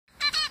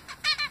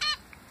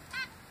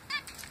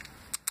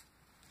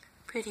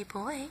Pretty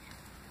boy.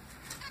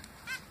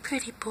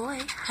 Pretty boy.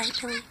 Hi,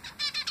 Billy.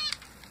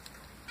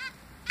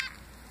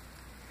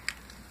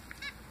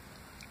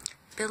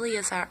 Billy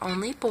is our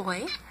only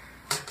boy.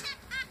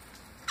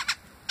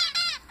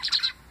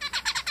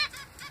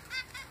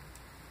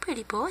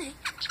 Pretty boy.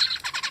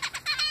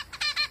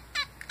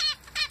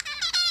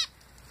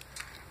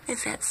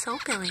 Is that so,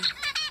 Billy?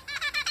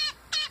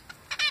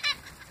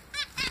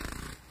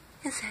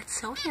 Is that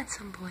so,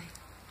 handsome boy?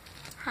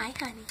 Hi,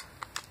 honey.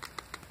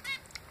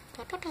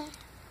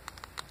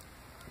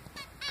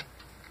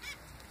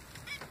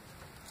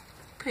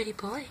 Pretty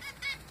boy.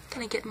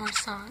 Can I get more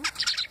song?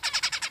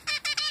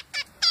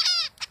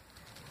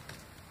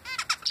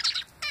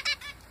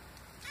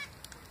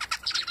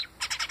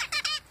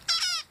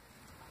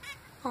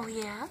 Oh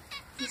yeah?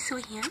 He's so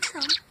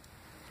handsome.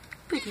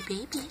 Pretty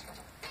baby.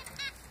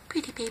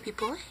 Pretty baby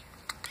boy.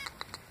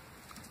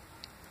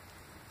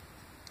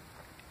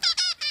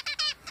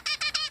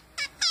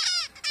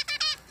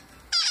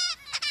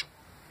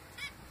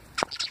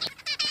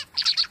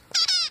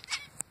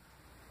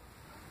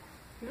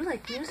 You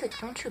like music,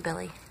 don't you,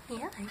 Billy?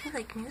 Yeah, you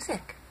like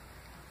music.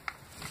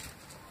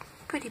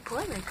 Pretty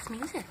boy likes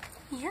music.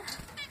 Yeah.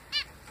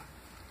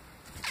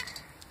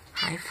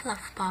 Hi,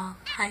 Fluffball.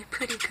 Hi,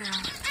 pretty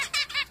girl.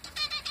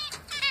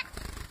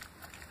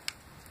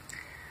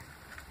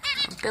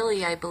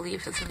 Billy, I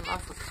believe, is in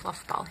love with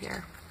Fluffball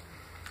here.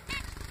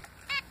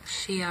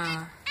 She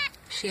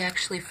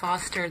actually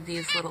fostered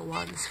these little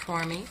ones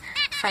for me,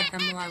 fed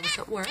them while I was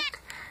at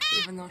work,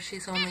 even though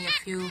she's only a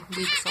few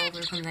weeks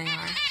older than they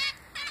are.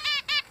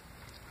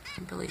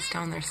 And Billy's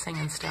down there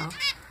singing still.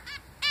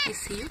 I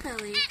see you,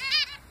 Billy.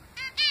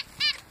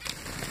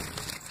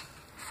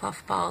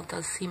 Fluffball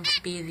does seem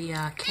to be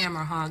the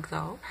camera hog,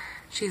 though.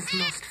 She's the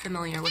most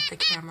familiar with the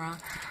camera.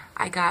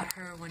 I got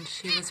her when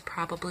she was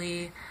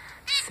probably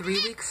 3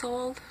 weeks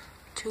old,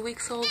 2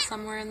 weeks old,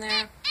 somewhere in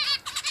there.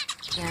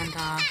 And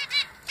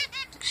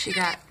she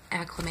got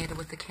acclimated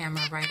with the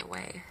camera right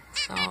away,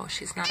 so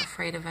she's not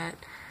afraid of it.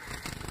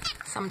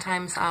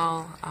 Sometimes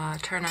I'll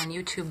turn on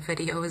YouTube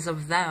videos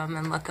of them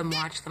and let them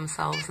watch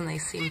themselves, and they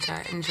seem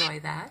to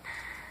enjoy that.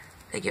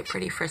 They get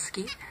pretty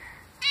frisky.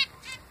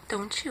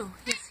 Don't you?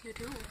 Yes, you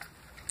do.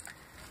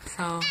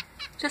 So,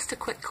 just a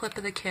quick clip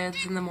of the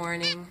kids in the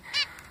morning.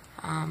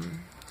 I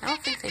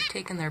don't think they've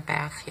taken their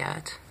bath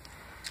yet.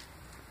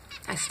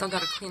 I still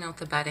got to clean out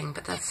the bedding,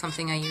 but that's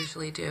something I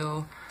usually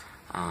do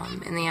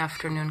in the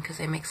afternoon because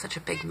they make such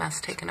a big mess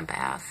taking a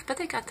bath. But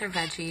they got their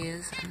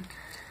veggies and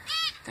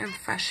their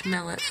fresh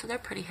millet, so they're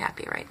pretty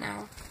happy right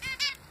now.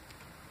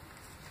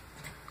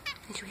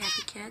 Are you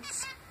happy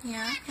kids?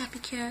 Yeah, happy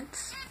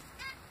kids.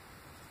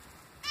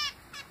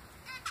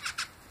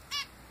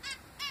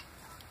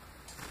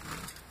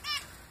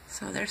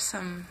 So there's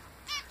some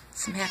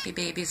happy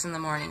babies in the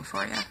morning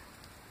for you.